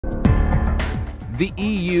The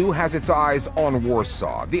EU has its eyes on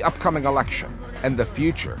Warsaw, the upcoming election, and the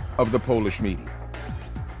future of the Polish media.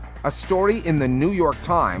 A story in the New York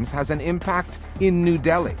Times has an impact in New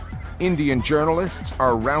Delhi. Indian journalists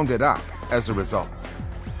are rounded up as a result.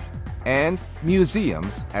 And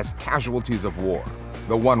museums as casualties of war,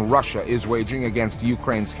 the one Russia is waging against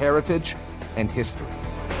Ukraine's heritage and history.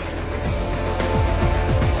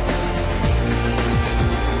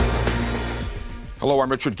 Hello,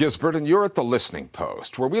 I'm Richard Gisbert, and you're at The Listening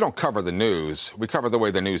Post, where we don't cover the news, we cover the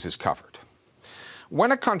way the news is covered.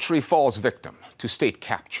 When a country falls victim to state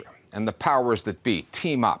capture and the powers that be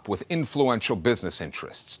team up with influential business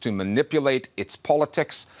interests to manipulate its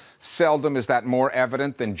politics, seldom is that more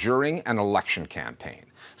evident than during an election campaign,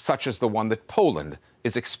 such as the one that Poland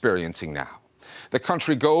is experiencing now. The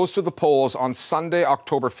country goes to the polls on Sunday,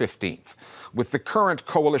 October 15th, with the current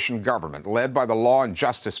coalition government led by the Law and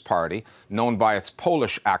Justice Party, known by its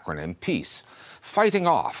Polish acronym PiS, fighting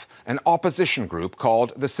off an opposition group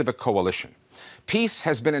called the Civic Coalition. PiS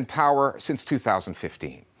has been in power since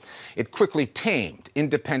 2015. It quickly tamed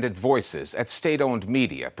independent voices at state-owned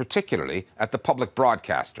media, particularly at the public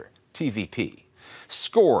broadcaster, TVP.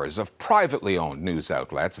 Scores of privately owned news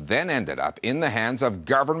outlets then ended up in the hands of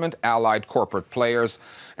government-allied corporate players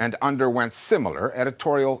and underwent similar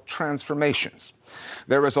editorial transformations.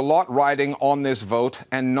 There is a lot riding on this vote,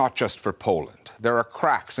 and not just for Poland. There are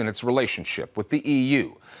cracks in its relationship with the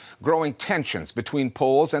EU, growing tensions between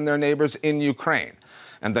Poles and their neighbors in Ukraine,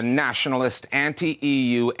 and the nationalist,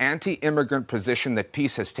 anti-EU, anti-immigrant position that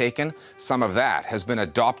PiS has taken, some of that has been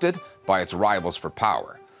adopted by its rivals for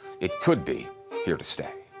power. It could be here to stay.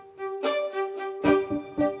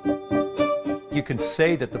 You can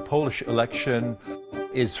say that the Polish election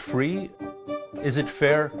is free. Is it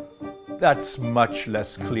fair? That's much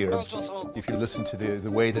less clear. If you listen to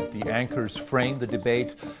the way that the anchors frame the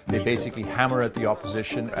debate, they basically hammer at the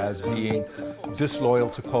opposition as being disloyal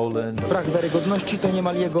to Poland. Brak wiarygodności to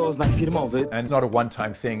niemal jego oznak firmowy. And it's not a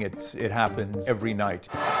one-time thing, it happens every night.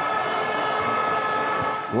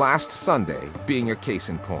 Last Sunday being a case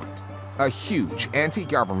in point. A huge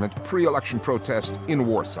anti-government pre-election protest in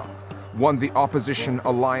Warsaw, one the opposition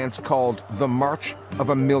alliance called the March of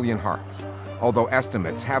a Million Hearts, although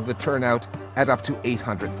estimates have the turnout at up to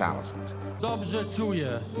 800,000. Dobrze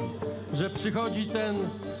czuję, że przychodzi ten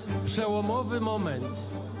przełomowy moment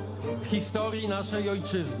w historii naszej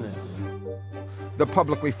ojczyzny. The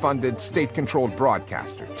publicly funded state-controlled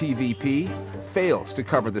broadcaster, TVP, fails to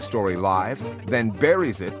cover the story live, then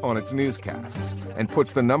buries it on its newscasts and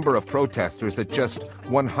puts the number of protesters at just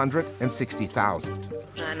 160,000.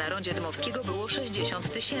 Na rondzie Dmowskiego było 60 000,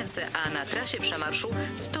 a na trasie przemarszu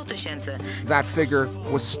 100 000. That figure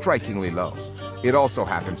was strikingly low. It also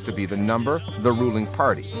happens to be the number the ruling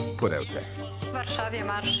party put out there. W Warszawie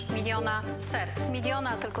marsz miliona serc.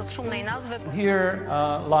 Miliona tylko z szumnej nazwy. Here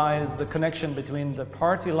lies the connection between the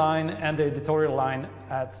party line and the editorial line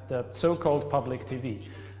at the so-called public TV.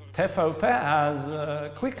 TVP has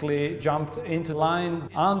quickly jumped into line,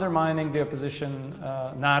 undermining the opposition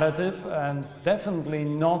narrative and definitely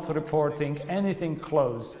not reporting anything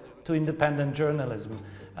close to independent journalism.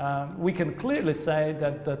 We can clearly say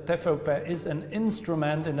that the TVP is an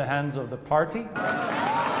instrument in the hands of the party.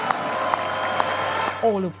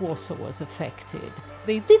 All of Warsaw was affected.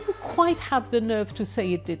 They didn't quite have the nerve to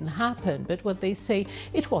say it didn't happen, but what they say,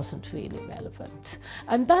 it wasn't really relevant.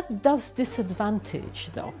 And that does disadvantage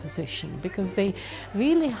the opposition because they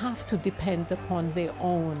really have to depend upon their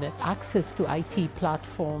own access to IT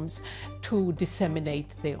platforms to disseminate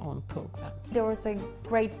their own program. There was a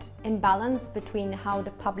great imbalance between how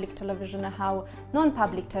the public television and how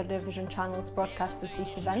non-public television channels broadcast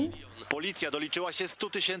this event. Policja doliczyła się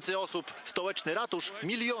 100 000 osób, stołeczny ratusz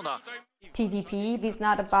miliona. TVP is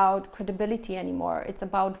not about credibility anymore. It's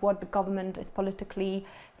about what the government is politically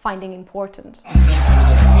finding important.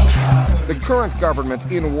 The current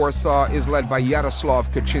government in Warsaw is led by Jarosław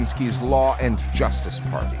Kaczynski's Law and Justice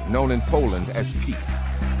Party, known in Poland as PiS.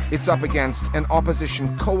 It's up against an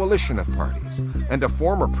opposition coalition of parties and a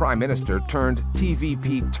former prime minister turned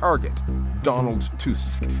TVP target, Donald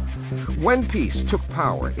Tusk. When PiS took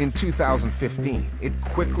power in 2015, it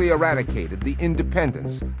quickly eradicated the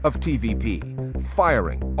independence of TVP,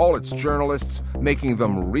 firing all its journalists, making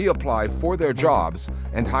them reapply for their jobs,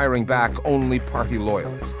 and hiring back only party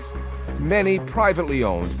loyalists. Many privately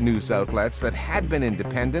owned news outlets that had been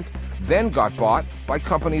independent then got bought by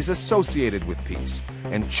companies associated with PiS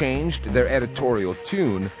and changed their editorial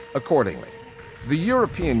tune accordingly. The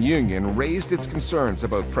European Union raised its concerns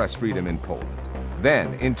about press freedom in Poland.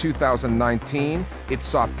 Then, in 2019, it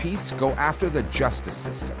saw PiS go after the justice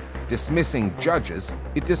system, dismissing judges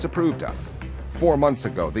it disapproved of. 4 months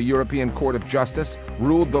ago, the European Court of Justice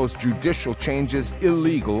ruled those judicial changes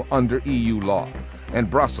illegal under EU law, and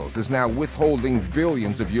Brussels is now withholding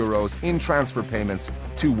billions of euros in transfer payments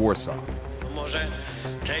to Warsaw. Może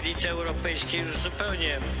te elity europejskie już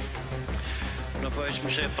zupełnie, no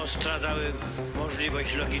powiedzmy sobie, postradały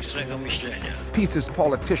możliwość logicznego myślenia. PiS's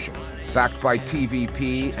politicians, backed by TVP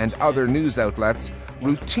and other news outlets,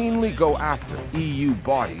 routinely go after EU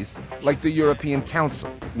bodies like the European Council,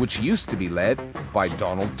 which used to be led by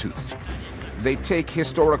Donald Tusk. They take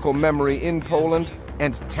historical memory in Poland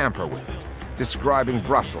and tamper with it, describing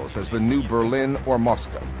Brussels as the new Berlin or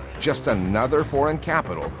Moscow, just another foreign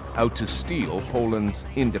capital out to steal Poland's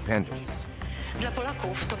independence. Dla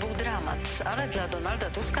Polaków to był dramat, ale dla Donalda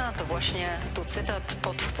Tuska to właśnie, tu cytat,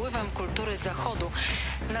 pod wpływem kultury Zachodu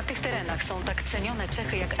na tych terenach są tak cenione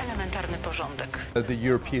cechy jak elementarny porządek. The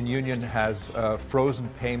European Union has frozen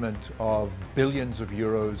payment of billions of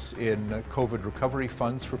euros in COVID recovery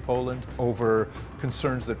funds for Poland over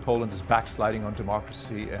concerns that Poland is backsliding on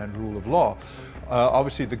democracy and rule of law.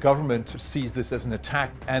 Obviously, the government sees this as an attack,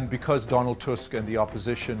 and because Donald Tusk and the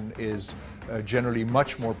opposition is generally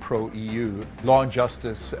much more pro-EU, Law and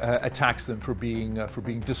Justice attacks them for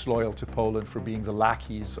being disloyal to Poland, for being the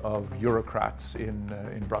lackeys of bureaucrats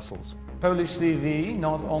in Brussels. Polish TV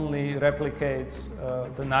not only replicates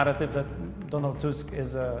the narrative that Donald Tusk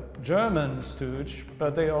is a German stooge,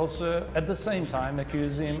 but they also at the same time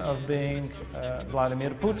accuse him of being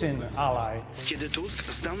Vladimir Putin ally. Kiedy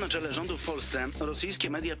Tusk stał na czele rządu w Polsce, rosyjskie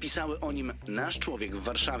media pisały o nim nasz człowiek w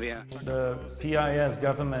Warszawie. The PIS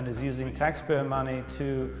government is using taxpayer money to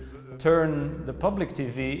turn the public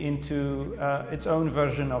TV into its own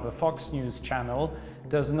version of a Fox News channel,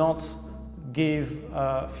 does not give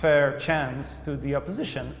a fair chance to the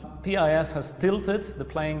opposition. PIS has tilted the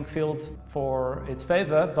playing field for its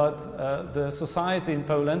favor, but the society in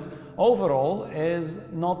Poland overall is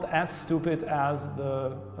not as stupid as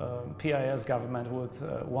the PIS government would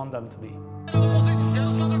want them to be.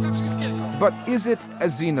 But is it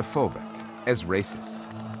as xenophobic as racist?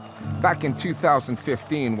 Back in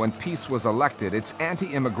 2015, when PiS was elected, its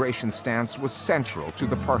anti-immigration stance was central to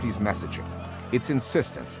the party's messaging. Its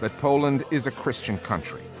insistence that Poland is a Christian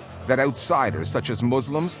country, that outsiders such as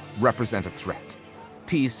Muslims represent a threat.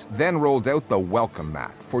 PiS then rolled out the welcome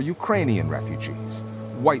mat for Ukrainian refugees,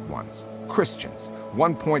 white ones, Christians,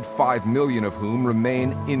 1.5 million of whom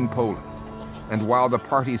remain in Poland. And while the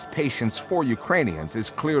party's patience for Ukrainians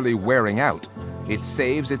is clearly wearing out, it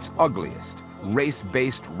saves its ugliest,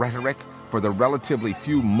 race-based rhetoric for the relatively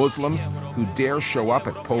few Muslims who dare show up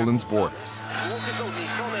at Poland's borders.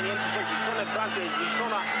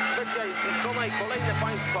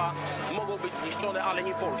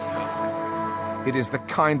 It is the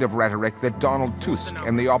kind of rhetoric that Donald Tusk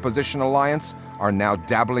and the opposition alliance are now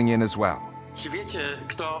dabbling in as well. Czy wiecie,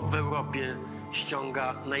 kto w Europie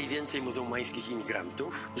ściąga najwięcej muzułmańskich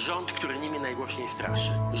imigrantów? Rząd, który nimi najgłośniej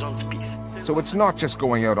straszy. Rząd PiS. So it's not just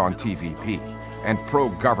going out on TVP and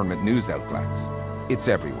pro-government news outlets. It's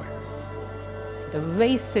everywhere. The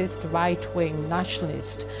racist, right-wing,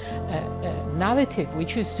 nationalist narrative,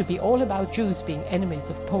 which used to be all about Jews being enemies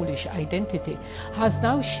of Polish identity, has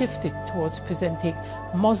now shifted towards presenting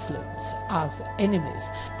Muslims as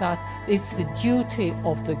enemies, that it's the duty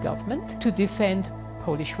of the government to defend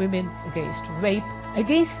Polish women against rape,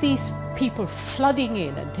 against these people flooding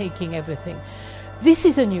in and taking everything. This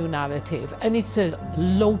is a new narrative, and it's a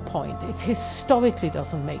low point. It historically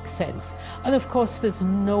doesn't make sense. And of course, there's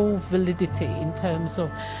no validity in terms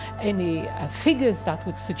of any figures that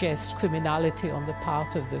would suggest criminality on the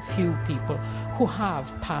part of the few people who have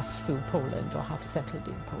passed through Poland or have settled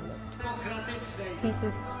in Poland. PiS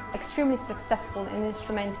is extremely successful in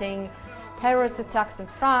instrumenting terrorist attacks in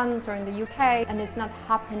France or in the UK, and it's not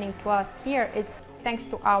happening to us here. It's thanks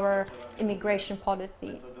to our immigration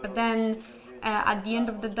policies. But then at the end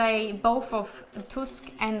of the day, both of Tusk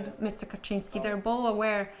and Mr. Cienski, they're both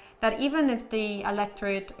aware that even if the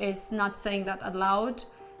electorate is not saying that aloud,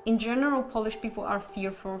 in general, Polish people are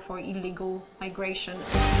fearful for illegal migration.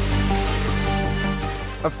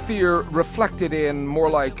 A fear reflected in, more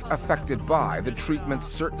like affected by, the treatment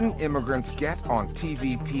certain immigrants get on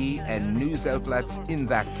TVP and news outlets in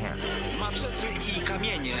that camp. Maczety I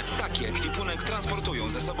kamienie, taki ekwipunek transportują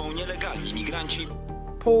ze sobą nielegalni migranci.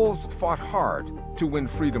 Poles fought hard to win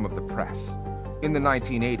freedom of the press. In the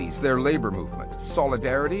 1980s, their labor movement,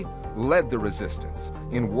 Solidarity, led the resistance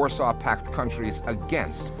in Warsaw Pact countries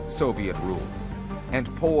against Soviet rule. And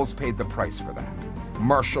Poles paid the price for that.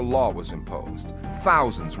 Martial law was imposed.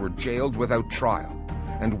 Thousands were jailed without trial.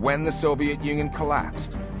 And when the Soviet Union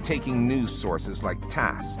collapsed, taking news sources like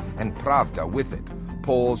TASS and Pravda with it,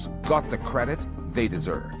 Poles got the credit they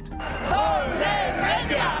deserved.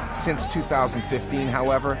 Since 2015,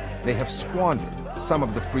 however, they have squandered some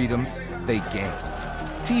of the freedoms they gained.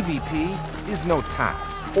 TVP is no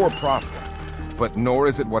tax or profit, but nor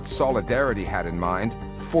is it what Solidarity had in mind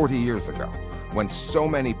 40 years ago, when so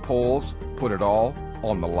many Poles put it all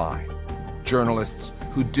on the line. Journalists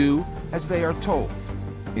who do as they are told,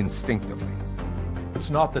 instinctively. It's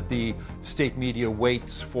not that the state media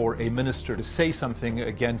waits for a minister to say something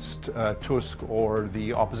against Tusk or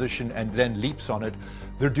the opposition and then leaps on it.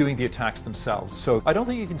 They're doing the attacks themselves. So I don't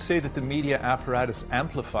think you can say that the media apparatus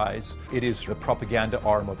amplifies. It is the propaganda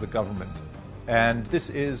arm of the government. And this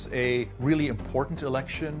is a really important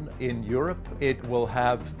election in Europe. It will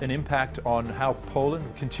have an impact on how Poland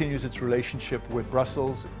continues its relationship with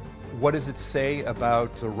Brussels. What does it say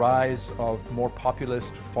about the rise of more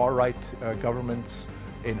populist, far-right governments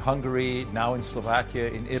in Hungary, now in Slovakia,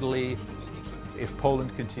 in Italy? If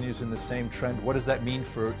Poland continues in the same trend, what does that mean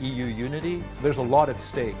for EU unity? There's a lot at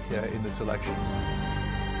stake in this election.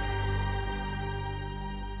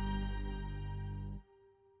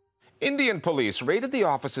 Indian police raided the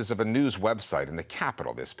offices of a news website in the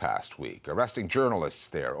capital this past week, arresting journalists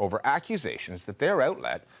there over accusations that their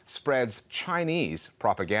outlet spreads Chinese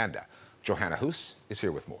propaganda. Johanna Hoos is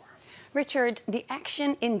here with more. Richard, the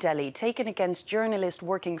action in Delhi taken against journalists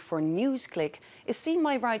working for NewsClick is seen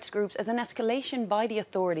by rights groups as an escalation by the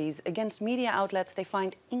authorities against media outlets they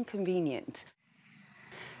find inconvenient.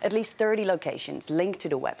 At least 30 locations linked to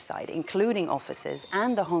the website, including offices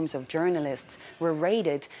and the homes of journalists, were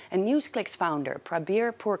raided, and NewsClick's founder,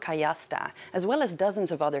 Prabir Purkayastha, as well as dozens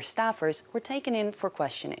of other staffers, were taken in for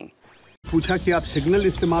questioning. पूछा कि आप signal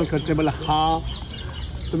इस्तेमाल करते बोला हाँ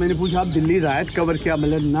तो मैंने पूछा आप दिल्ली राइट कवर किया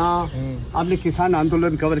बोला ना आपने किसान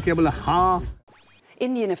आंदोलन कवर किया बोला हाँ.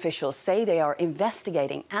 Indian officials say they are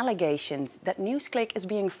investigating allegations that NewsClick is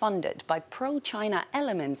being funded by pro-China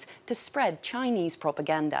elements to spread Chinese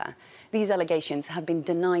propaganda. These allegations have been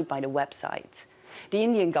denied by the website. The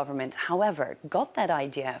Indian government, however, got that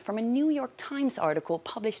idea from a New York Times article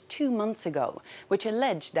published 2 months ago, which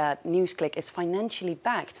alleged that NewsClick is financially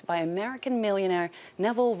backed by American millionaire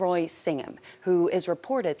Neville Roy Singham, who is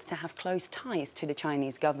reported to have close ties to the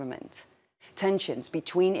Chinese government. Tensions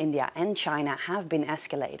between India and China have been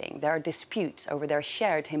escalating. There are disputes over their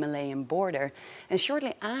shared Himalayan border. And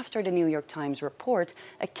shortly after the New York Times report,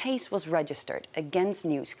 a case was registered against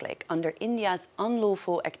NewsClick under India's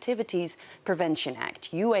Unlawful Activities Prevention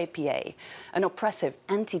Act, UAPA, an oppressive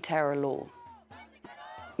anti-terror law.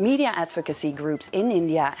 Media advocacy groups in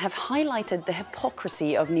India have highlighted the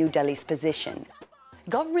hypocrisy of New Delhi's position.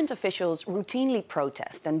 Government officials routinely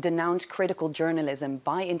protest and denounce critical journalism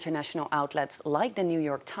by international outlets like the New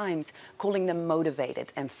York Times, calling them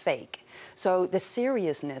motivated and fake. So the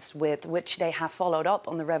seriousness with which they have followed up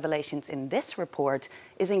on the revelations in this report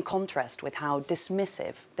is in contrast with how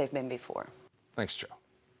dismissive they've been before. Thanks, Joe.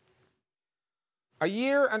 A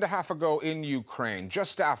year and a half ago in Ukraine,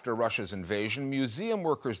 just after Russia's invasion, museum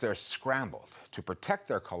workers there scrambled to protect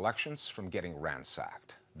their collections from getting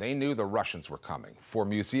ransacked. They knew the Russians were coming for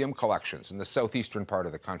museum collections in the southeastern part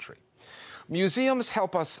of the country. Museums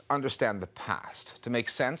help us understand the past to make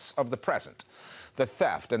sense of the present. The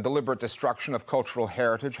theft and deliberate destruction of cultural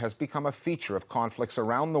heritage has become a feature of conflicts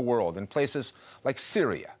around the world in places like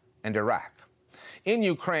Syria and Iraq. In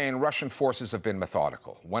Ukraine, Russian forces have been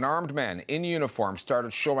methodical. When armed men in uniform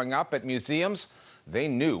started showing up at museums, they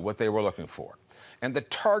knew what they were looking for. And the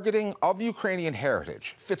targeting of Ukrainian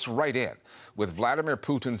heritage fits right in with Vladimir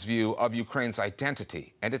Putin's view of Ukraine's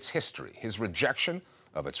identity and its history, his rejection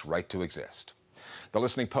of its right to exist. The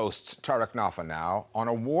Listening Post's Tariq Nafi now on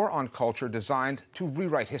a war on culture designed to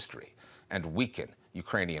rewrite history and weaken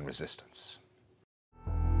Ukrainian resistance.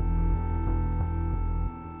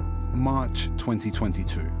 March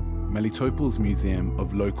 2022, Melitopol's Museum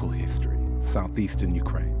of Local History, southeastern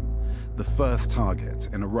Ukraine, the first target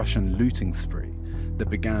in a Russian looting spree that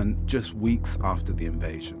began just weeks after the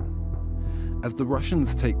invasion. As the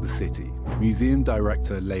Russians take the city, museum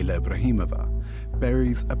director Leyla Ibrahimova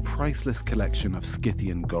buries a priceless collection of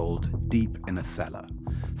Scythian gold deep in a cellar,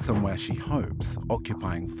 somewhere she hopes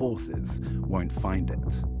occupying forces won't find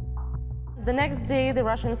it. The next day, the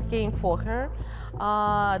Russians came for her.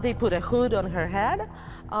 They put a hood on her head.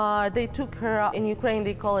 They took her, in Ukraine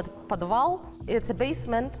they call it podval. It's a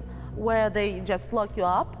basement where they just lock you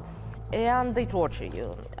up and they torture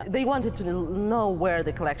you. They wanted to know where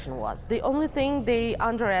the collection was. The only thing they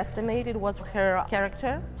underestimated was her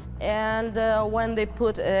character. And when they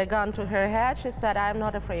put a gun to her head, she said, "I'm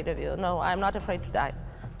not afraid of you. No, I'm not afraid to die."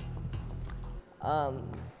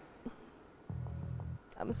 I'm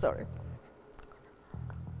sorry.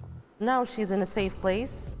 Now she's in a safe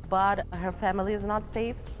place, but her family is not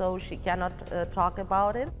safe, so she cannot talk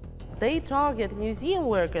about it. They target museum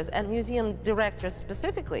workers and museum directors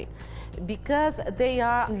specifically because they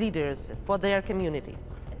are leaders for their community.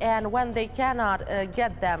 And when they cannot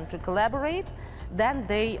get them to collaborate, then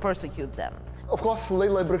they persecute them. Of course,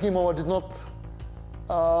 Leila Ibrahimova did not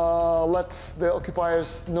let the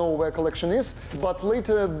occupiers know where collection is, but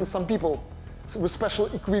later some people with special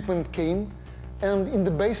equipment came, and in the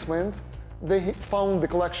basement they found the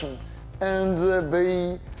collection, and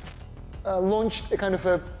they launched a kind of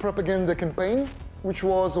a propaganda campaign which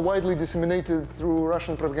was widely disseminated through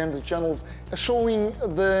Russian propaganda channels, showing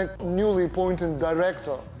the newly appointed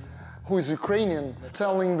director, who is Ukrainian,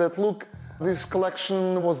 telling that, look, this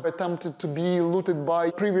collection was attempted to be looted by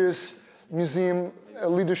previous museum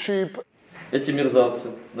leadership. Эти мерзавцы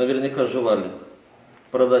наверняка желали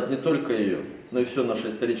продать не только ее, но и все наше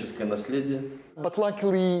историческое наследие. But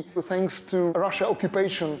luckily, thanks to Russia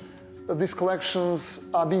occupation, these collections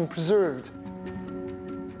are being preserved.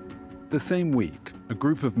 The same week, a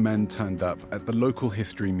group of men turned up at the local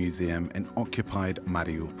history museum in occupied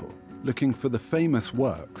Mariupol, looking for the famous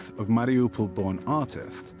works of Mariupol-born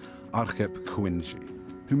artist Arkhip Chwynsky,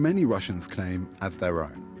 who many Russians claim as their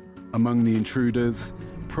own. Among the intruders,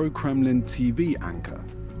 pro-Kremlin TV anchor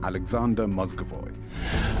Alexander Mozgovoy.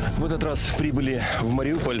 В этот раз прибыли в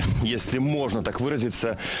Мариуполь, если можно так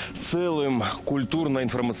выразиться, целым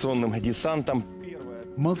культурно-информационным десантом.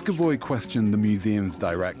 Mozgovoy questioned the museum's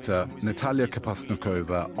director, Natalia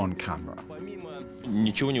Kapasnikova, on camera.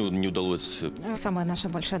 Ничего не удалось. Самая наша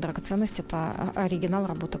большая драгоценность – это оригинал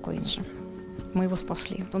работы Chwynsky. Мы его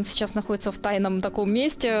спасли. Он сейчас находится в тайном таком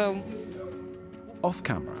месте. Off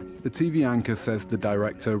camera, the TV anchor says the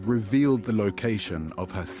director revealed the location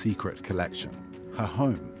of her secret collection, her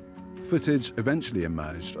home. Footage eventually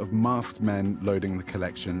emerged of masked men loading the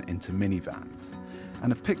collection into minivans,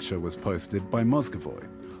 and a picture was posted by Mozgovoy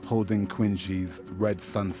holding Chwynsky's Red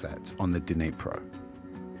Sunset on the Dnipro.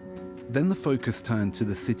 Then the focus turned to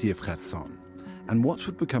the city of Kherson and what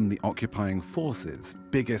would become the occupying forces'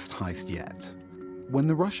 biggest heist yet. When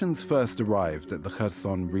the Russians first arrived at the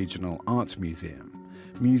Kherson Regional Art Museum,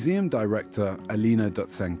 museum director Alina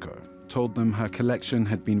Dotsenko told them her collection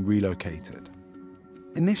had been relocated.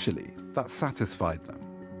 Initially, that satisfied them.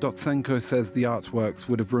 Dotsenko says the artworks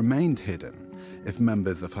would have remained hidden if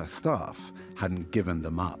members of her staff hadn't given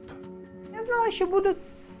them up.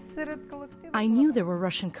 I knew there were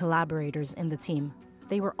Russian collaborators in the team.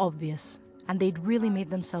 They were obvious, and they'd really made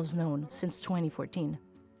themselves known since 2014.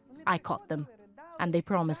 I caught them, and they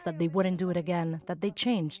promised that they wouldn't do it again, that they'd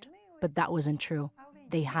changed. But that wasn't true.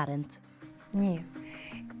 They hadn't. In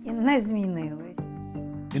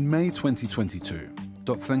May 2022,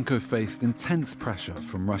 Dotsenko faced intense pressure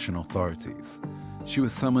from Russian authorities. She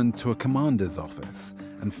was summoned to a commander's office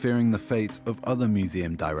and, fearing the fate of other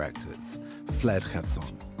museum directors, fled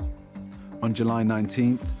Kherson. On July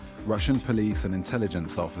 19th, Russian police and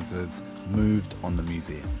intelligence officers moved on the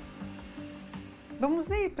museum.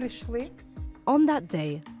 On that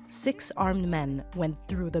day, 6 armed men went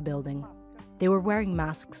through the building. They were wearing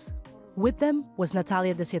masks. With them was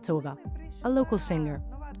Natalia Desyatova, a local singer,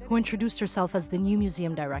 who introduced herself as the new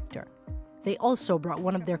museum director. They also brought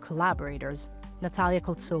one of their collaborators, Natalia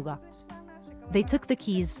Koltsova. They took the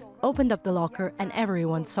keys, opened up the locker, and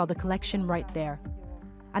everyone saw the collection right there.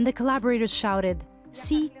 And the collaborators shouted,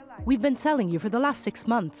 "See, we've been telling you for the last 6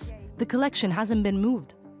 months. The collection hasn't been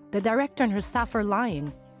moved. The director and her staff are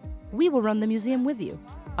lying. We will run the museum with you,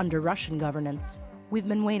 under Russian governance. We've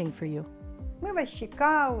been waiting for you." Ми вас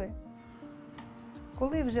чекали,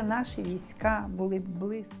 коли вже наші війська були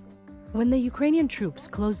близько. When the Ukrainian troops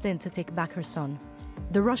closed in to take back Kherson,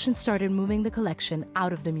 the Russians started moving the collection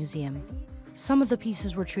out of the museum. Some of the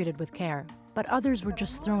pieces were treated with care, but others were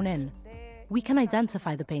just thrown in. We can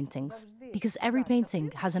identify the paintings, because every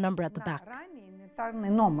painting has a number at the back.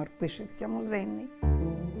 Номер пишеться музейний.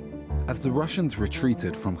 As the Russians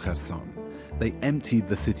retreated from Kherson, they emptied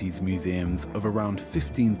the city's museums of around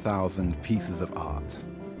 15,000 pieces of art.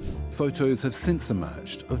 Photos have since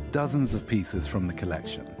emerged of dozens of pieces from the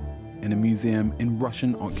collection in a museum in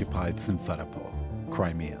Russian-occupied Simferopol,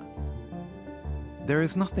 Crimea. There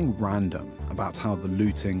is nothing random about how the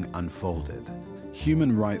looting unfolded.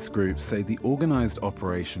 Human rights groups say the organized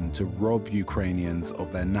operation to rob Ukrainians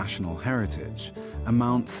of their national heritage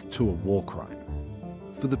amounts to a war crime.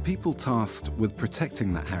 For the people tasked with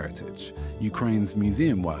protecting that heritage, Ukraine's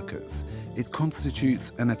museum workers, it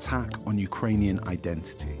constitutes an attack on Ukrainian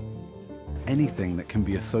identity. Anything that can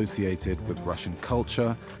be associated with Russian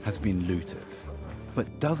culture has been looted.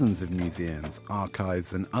 But dozens of museums,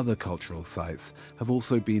 archives, and other cultural sites have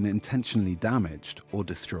also been intentionally damaged or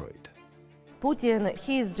destroyed. Putin,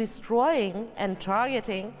 he is destroying and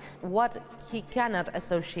targeting what he cannot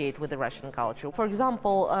associate with the Russian culture. For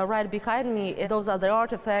example, right behind me, those are the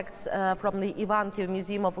artifacts from the Ivankiv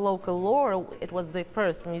Museum of Local Lore. It was the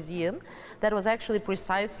first museum that was actually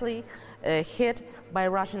precisely hit by a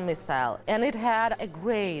Russian missile. And it had a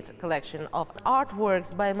great collection of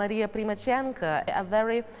artworks by Maria Primachenko, a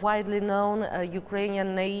very widely known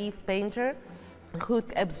Ukrainian naive painter who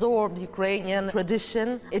absorbed Ukrainian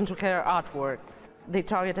tradition into her artwork. They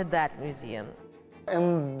targeted that museum.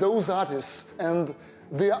 And those artists and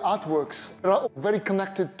their artworks are very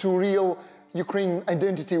connected to real Ukrainian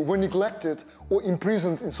identity, were neglected or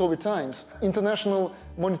imprisoned in Soviet times. International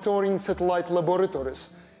monitoring satellite laboratories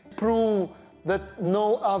prove that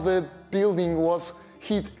no other building was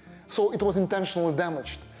hit, so it was intentionally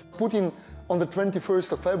damaged. Putin, on the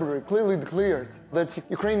 21st of February, clearly declared that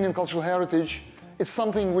Ukrainian cultural heritage is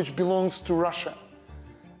something which belongs to Russia.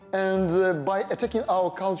 And by attacking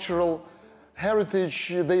our cultural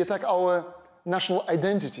heritage, they attack our national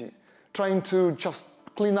identity, trying to just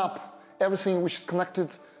clean up everything which is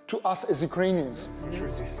connected to us as Ukrainians.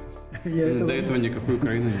 До этого никакой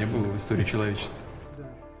Украины не было в истории человечества.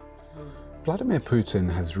 Vladimir Putin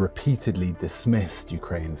has repeatedly dismissed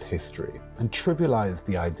Ukraine's history and trivialized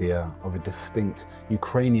the idea of a distinct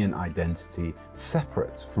Ukrainian identity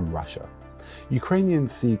separate from Russia.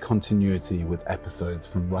 Ukrainians see continuity with episodes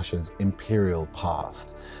from Russia's imperial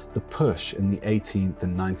past, the push in the 18th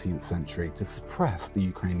and 19th century to suppress the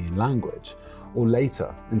Ukrainian language, or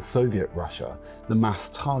later, in Soviet Russia, the mass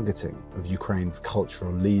targeting of Ukraine's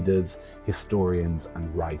cultural leaders, historians,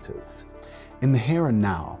 and writers. In the here and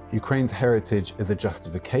now, Ukraine's heritage is a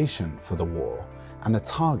justification for the war and a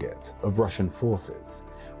target of Russian forces,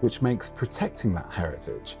 which makes protecting that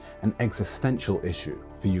heritage an existential issue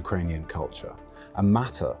for Ukrainian culture, a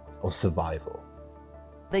matter of survival.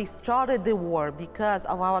 They started the war because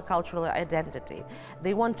of our cultural identity.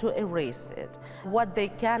 They want to erase it. What they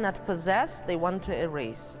cannot possess, they want to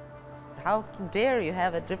erase. How dare you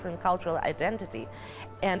have a different cultural identity?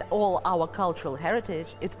 And all our cultural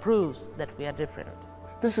heritage, it proves that we are different.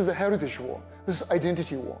 This is a heritage war. This is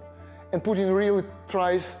identity war. And Putin really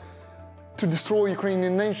tries to destroy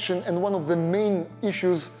Ukrainian nation, and one of the main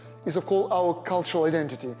issues is, of course, our cultural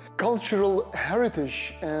identity. Cultural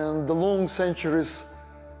heritage and the long centuries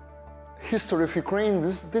history of Ukraine,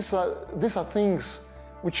 these are things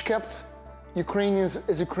which kept Ukrainians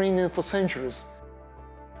as Ukrainian for centuries,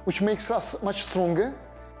 which makes us much stronger,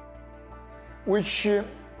 which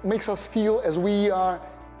makes us feel as we are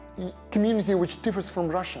a community which differs from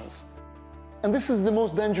Russians. And this is the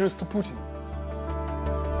most dangerous to Putin.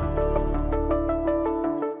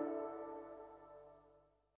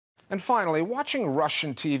 And finally, watching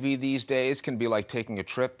Russian TV these days can be like taking a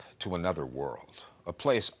trip to another world, a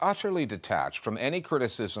place utterly detached from any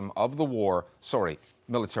criticism of the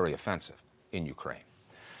military offensive in Ukraine.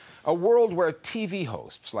 A world where TV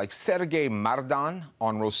hosts like Sergei Mardan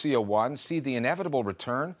on Rossiya 1 see the inevitable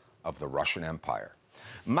return of the Russian Empire.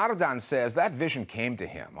 Mardan says that vision came to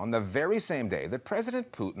him on the very same day that President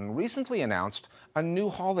Putin recently announced a new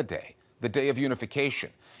holiday, the Day of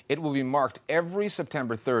Unification. It will be marked every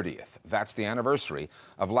September 30th. That's the anniversary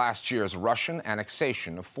of last year's Russian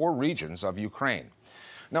annexation of 4 regions of Ukraine.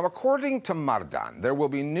 Now, according to Mardan, there will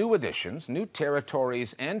be new additions, new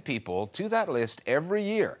territories, and people to that list every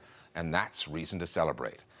year, and that's reason to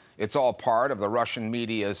celebrate. It's all part of the Russian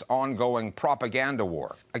media's ongoing propaganda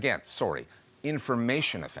war against,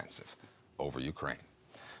 information offensive over Ukraine.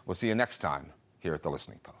 We'll see you next time here at The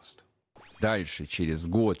Listening Post. Дальше, через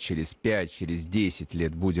год, через 5, через 10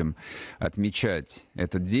 лет будем отмечать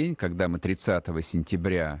этот день, когда мы 30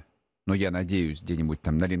 сентября, но я надеюсь, где-нибудь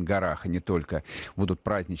там на Ленгорах, и не только, будут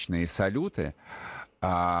праздничные салюты,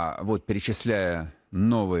 вот перечисляя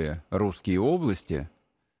новые русские области: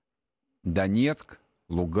 Донецк,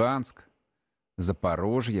 Луганск,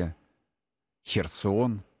 Запорожье,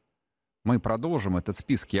 Херсон. Мы продолжим этот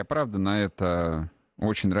список. Я, правда, на это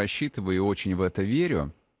очень рассчитываю и очень в это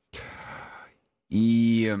верю.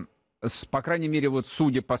 И, по крайней мере, вот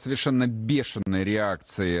судя по совершенно бешеной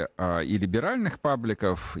реакции и либеральных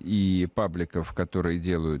пабликов, и пабликов, которые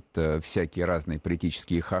делают всякие разные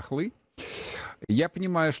политические хохлы, я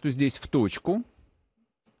понимаю, что здесь в точку.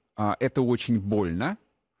 Это очень больно,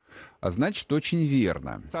 а значит, очень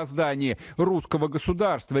верно. Создание русского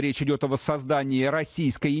государства, речь идет о воссоздании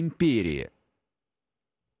Российской империи.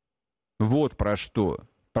 Вот про что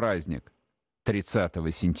праздник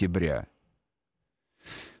 30 сентября.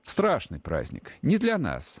 Страшный праздник. Не для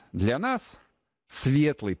нас. Для нас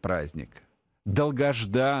светлый праздник,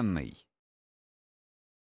 долгожданный.